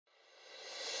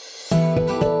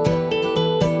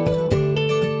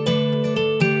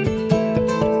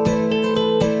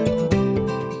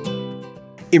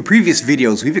In previous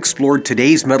videos, we've explored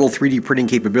today's metal 3D printing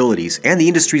capabilities and the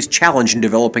industry's challenge in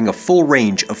developing a full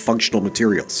range of functional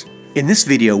materials. In this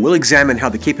video, we'll examine how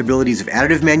the capabilities of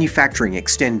additive manufacturing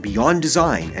extend beyond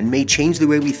design and may change the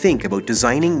way we think about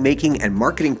designing, making, and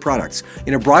marketing products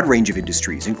in a broad range of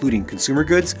industries, including consumer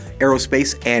goods,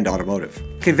 aerospace, and automotive.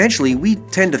 Conventionally, we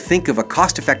tend to think of a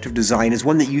cost-effective design as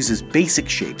one that uses basic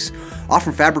shapes,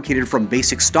 often fabricated from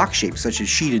basic stock shapes such as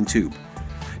sheet and tube.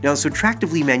 Now, in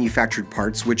subtractively manufactured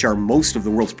parts, which are most of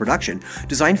the world's production,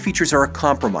 design features are a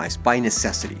compromise by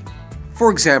necessity.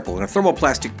 For example, in a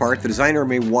thermoplastic part, the designer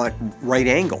may want right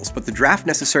angles, but the draft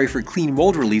necessary for clean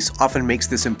mold release often makes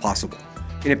this impossible.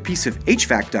 In a piece of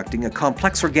HVAC ducting, a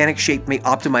complex organic shape may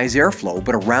optimize airflow,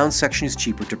 but a round section is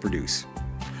cheaper to produce.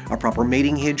 A proper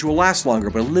mating hinge will last longer,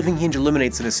 but a living hinge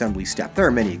eliminates an assembly step. There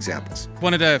are many examples.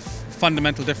 One of the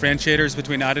fundamental differentiators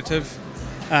between additive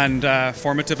and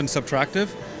formative and subtractive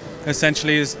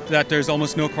essentially is that there's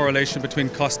almost no correlation between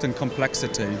cost and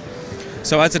complexity.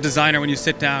 So as a designer, when you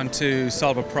sit down to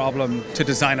solve a problem, to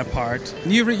design a part,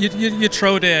 you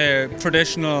throw the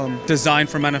traditional design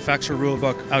for manufacture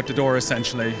rulebook out the door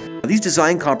essentially. These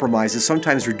design compromises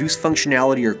sometimes reduce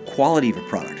functionality or quality of a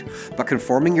product, but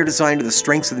conforming your design to the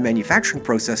strengths of the manufacturing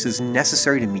process is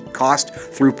necessary to meet cost,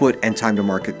 throughput, and time to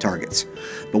market targets.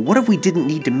 But what if we didn't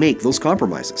need to make those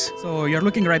compromises? So you're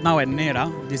looking right now at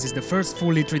𝗘𝗡𝗚𝗚𝗚𝗚. This is the first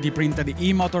fully 3D printed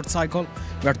e-motorcycle.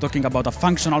 We are talking about a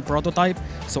functional prototype.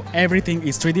 So everything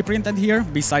is 3D printed here,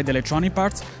 beside the electronic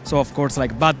parts. So of course,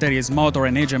 like batteries, motor,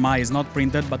 and HMI is not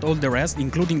printed, but all the rest,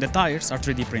 including the tires, are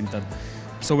 3D printed.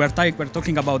 So we're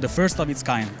talking about the first of its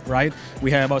kind, right? We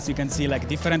have, as you can see, like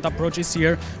different approaches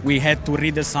here. We had to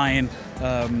redesign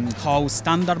how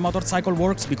standard motorcycle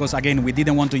works because, again, we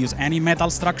didn't want to use any metal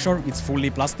structure. It's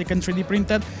fully plastic and 3D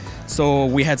printed. So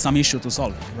we had some issue to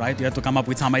solve, right? You had to come up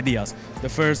with some ideas. The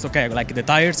first, okay, like the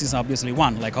tires is obviously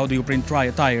one. Like how do you print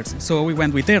tires? So we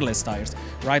went with airless tires,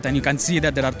 right? And you can see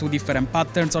that there are two different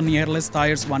patterns on the airless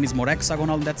tires. One is more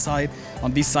hexagonal on that side.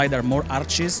 On this side are more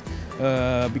arches.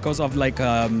 Because of like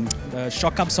the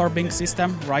shock absorbing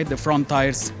system, right? The front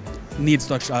tires needs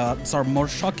to absorb more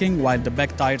shocking, while the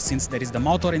back tires, since there is the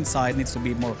motor inside, needs to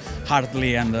be more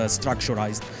hardly and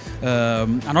structurized.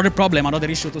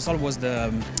 Another issue to solve was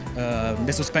the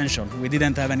suspension. We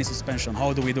didn't have any suspension.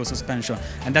 How do we do suspension?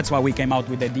 And that's why we came out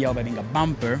with the idea of having a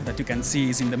bumper that you can see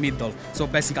is in the middle. So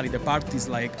basically the part is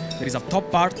like, there is a top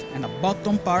part and a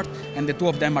bottom part, and the two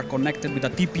of them are connected with a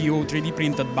TPU 3D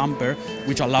printed bumper,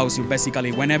 which allows you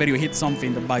basically, whenever you hit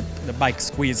something, the bike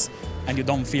squeeze and you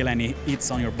don't feel any hits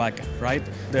on your back, right?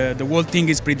 The whole thing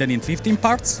is printed in 15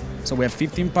 parts. So we have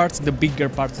 15 parts. The bigger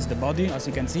part is the body, as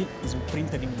you can see, is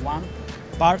printed in one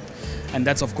part. And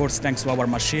that's, of course, thanks to our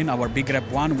machine, our Big Rep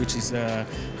 1, which is a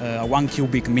 1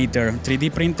 cubic meter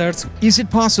 3D printer. Is it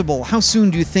possible? How soon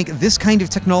do you think this kind of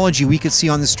technology we could see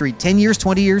on the street? 10 years,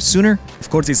 20 years, sooner? Of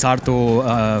course, it's hard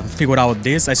to figure out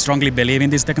this. I strongly believe in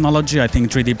this technology. I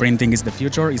think 3D printing is the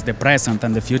future, is the present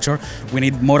and the future. We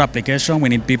need more application. We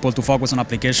need people to focus on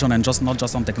application and not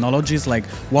just on technologies, like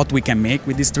what we can make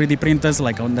with these 3D printers,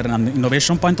 like under an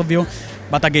innovation point of view.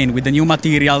 But again, with the new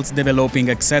materials developing,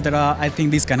 etc., I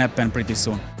think this can happen pretty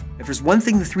soon. If there's one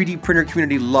thing the 3D printer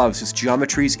community loves, it's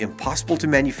geometries impossible to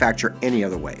manufacture any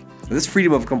other way. Now, this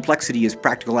freedom of complexity is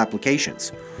practical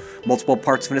applications. Multiple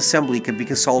parts of an assembly can be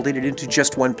consolidated into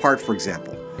just one part, for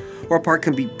example. Or a part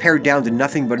can be pared down to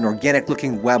nothing but an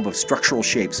organic-looking web of structural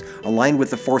shapes aligned with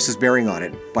the forces bearing on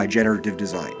it by generative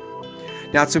design.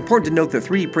 Now, it's important to note that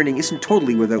 3D printing isn't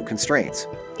totally without constraints.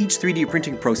 Each 3D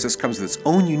printing process comes with its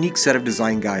own unique set of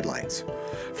design guidelines.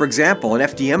 For example, an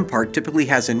FDM part typically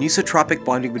has anisotropic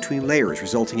bonding between layers,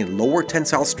 resulting in lower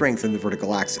tensile strength in the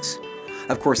vertical axis.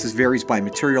 Of course, this varies by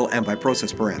material and by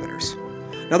process parameters.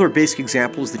 Another basic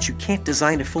example is that you can't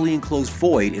design a fully enclosed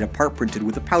void in a part printed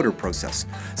with a powder process,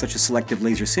 such as selective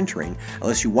laser sintering,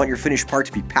 unless you want your finished part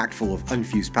to be packed full of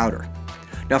unfused powder.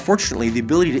 Now, fortunately, the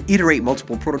ability to iterate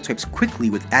multiple prototypes quickly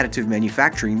with additive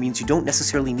manufacturing means you don't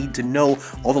necessarily need to know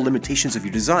all the limitations of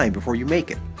your design before you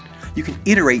make it. You can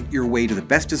iterate your way to the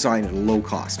best design at a low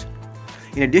cost.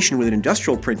 In addition, with an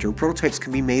industrial printer, prototypes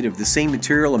can be made of the same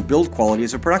material and build quality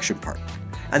as a production part,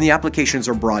 and the applications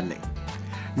are broadening.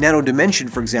 Nano Dimension,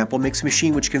 for example, makes a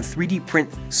machine which can 3D print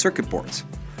circuit boards,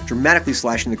 dramatically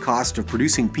slashing the cost of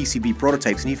producing PCB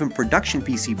prototypes and even production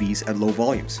PCBs at low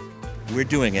volumes. We're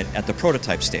doing it at the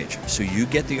prototype stage, so you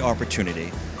get the opportunity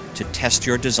to test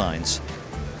your designs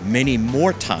many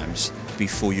more times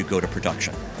before you go to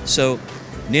production. So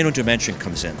Nano Dimension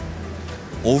comes in.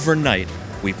 Overnight,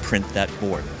 we print that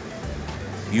board.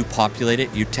 You populate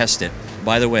it, you test it,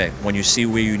 By the way, when you see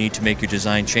where you need to make your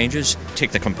design changes,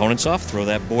 take the components off, throw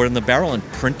that board in the barrel, and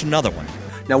print another one.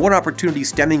 Now, one opportunity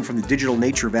stemming from the digital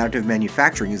nature of additive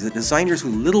manufacturing is that designers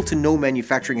with little to no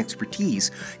manufacturing expertise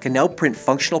can now print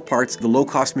functional parts of the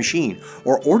low-cost machine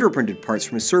or order printed parts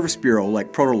from a service bureau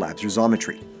like Protolabs or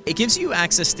Xometry. It gives you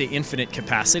access to infinite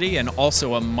capacity and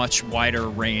also a much wider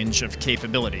range of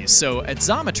capabilities. So at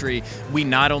Xometry, we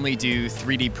not only do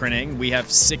 3D printing, we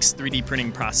have 6 3D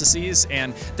printing processes,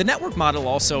 and the network model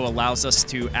also allows us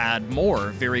to add more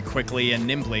very quickly and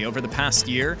nimbly. Over the past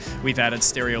year, we've added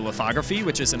stereolithography,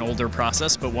 which is an older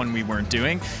process, but one we weren't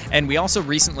doing. And we also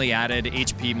recently added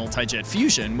HP multi-jet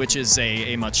fusion, which is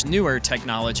a much newer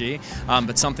technology,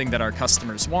 but something that our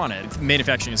customers wanted.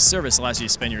 Manufacturing as a service allows you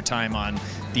to spend your time on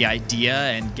the idea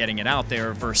and getting it out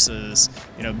there versus,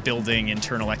 building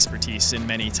internal expertise in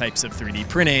many types of 3D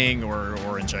printing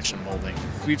or injection molding.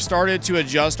 We've started to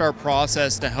adjust our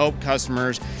process to help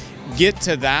customers get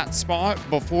to that spot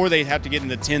before they have to get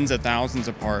into tens of thousands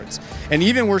of parts. And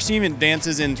even we're seeing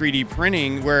advances in 3D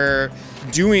printing where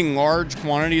doing large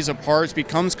quantities of parts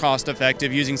becomes cost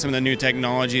effective using some of the new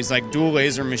technologies like dual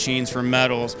laser machines for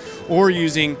metals, or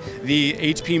using the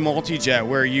HP multi-jet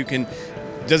where you can,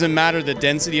 doesn't matter the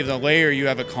density of the layer, you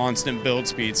have a constant build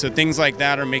speed. So things like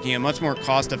that are making it much more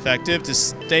cost effective to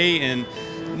stay in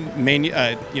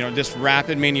this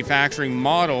rapid manufacturing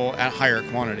model at higher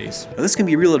quantities. Now, this can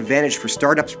be a real advantage for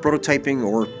startups prototyping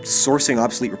or sourcing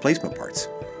obsolete replacement parts.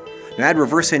 Now, add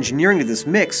reverse engineering to this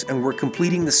mix and we're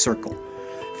completing the circle.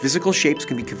 Physical shapes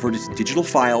can be converted to digital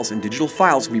files, and digital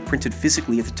files can be printed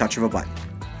physically at the touch of a button.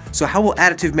 So how will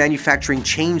additive manufacturing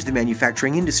change the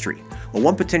manufacturing industry? Well,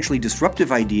 one potentially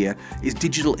disruptive idea is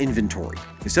digital inventory.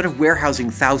 Instead of warehousing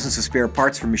thousands of spare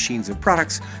parts for machines and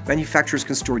products, manufacturers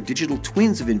can store digital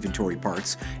twins of inventory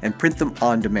parts and print them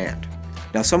on demand.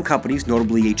 Now, some companies,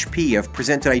 notably HP, have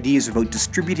presented ideas about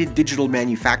distributed digital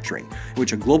manufacturing, in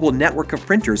which a global network of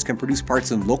printers can produce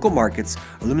parts in local markets,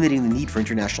 eliminating the need for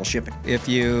international shipping. If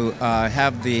you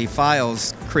have the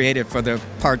files created for the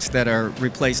parts that are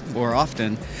replaced more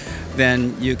often,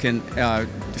 then you can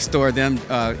store them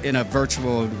in a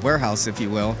virtual warehouse, if you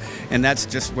will, and that's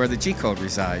just where the G-code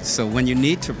resides. So when you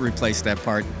need to replace that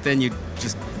part, then you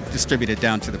just distribute it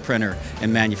down to the printer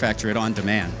and manufacture it on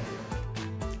demand.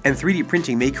 And 3D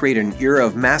printing may create an era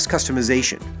of mass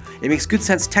customization. It makes good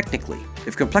sense technically.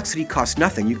 If complexity costs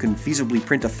nothing, you can feasibly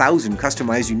print 1,000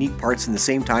 customized unique parts in the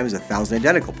same time as 1,000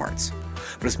 identical parts.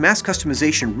 But is mass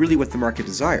customization really what the market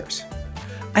desires?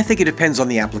 I think it depends on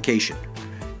the application.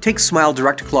 Take Smile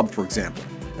Direct Club, for example.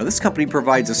 Now, this company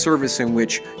provides a service in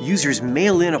which users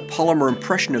mail in a polymer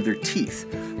impression of their teeth,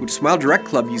 which Smile Direct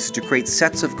Club uses to create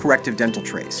sets of corrective dental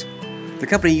trays. The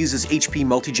company uses HP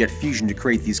multi-jet fusion to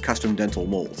create these custom dental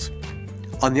molds.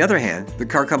 On the other hand, the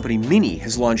car company Mini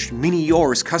has launched Mini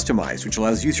Yours Customized, which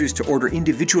allows users to order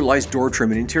individualized door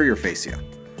trim and interior fascia.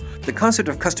 The concept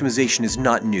of customization is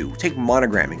not new. Take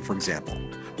monogramming, for example.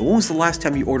 But when was the last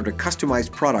time you ordered a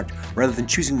customized product rather than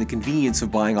choosing the convenience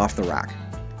of buying off the rack?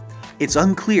 It's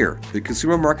unclear that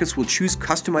consumer markets will choose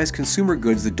customized consumer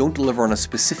goods that don't deliver on a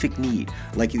specific need,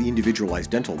 like the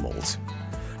individualized dental molds.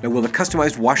 Now, will the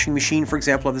customized washing machine, for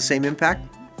example, have the same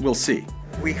impact? We'll see.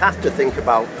 We have to think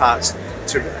about parts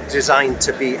designed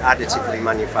to be additively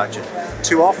manufactured.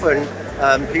 Too often,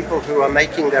 people who are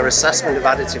making their assessment of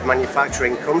additive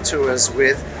manufacturing come to us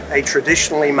with a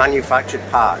traditionally manufactured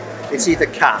part. It's either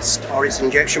cast, or it's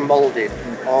injection molded,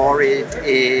 or it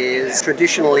is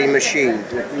traditionally machined,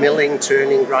 milling,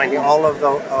 turning, grinding, all of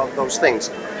those things.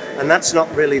 And that's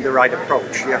not really the right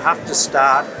approach. You have to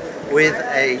start with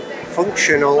a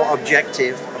functional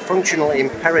objective, a functional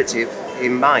imperative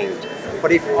in mind.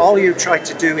 But if all you try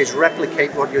to do is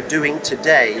replicate what you're doing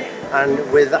today, and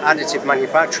with additive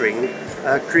manufacturing,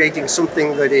 creating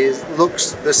something that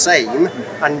looks the same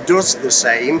and does the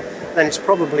same, then it's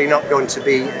probably not going to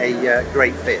be a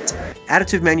great fit.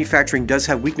 Additive manufacturing does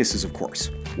have weaknesses, of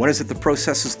course. One is that the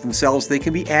processes themselves, they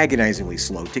can be agonizingly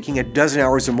slow, taking a dozen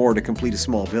hours or more to complete a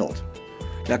small build.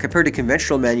 Now, compared to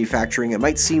conventional manufacturing, it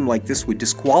might seem like this would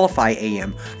disqualify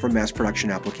AM from mass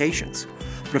production applications.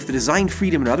 But if the design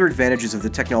freedom and other advantages of the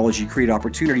technology create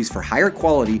opportunities for higher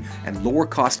quality and lower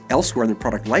cost elsewhere in the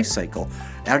product lifecycle,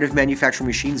 additive manufacturing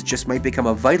machines just might become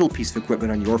a vital piece of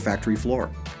equipment on your factory floor.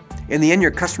 In the end,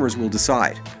 your customers will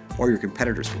decide, or your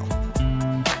competitors will.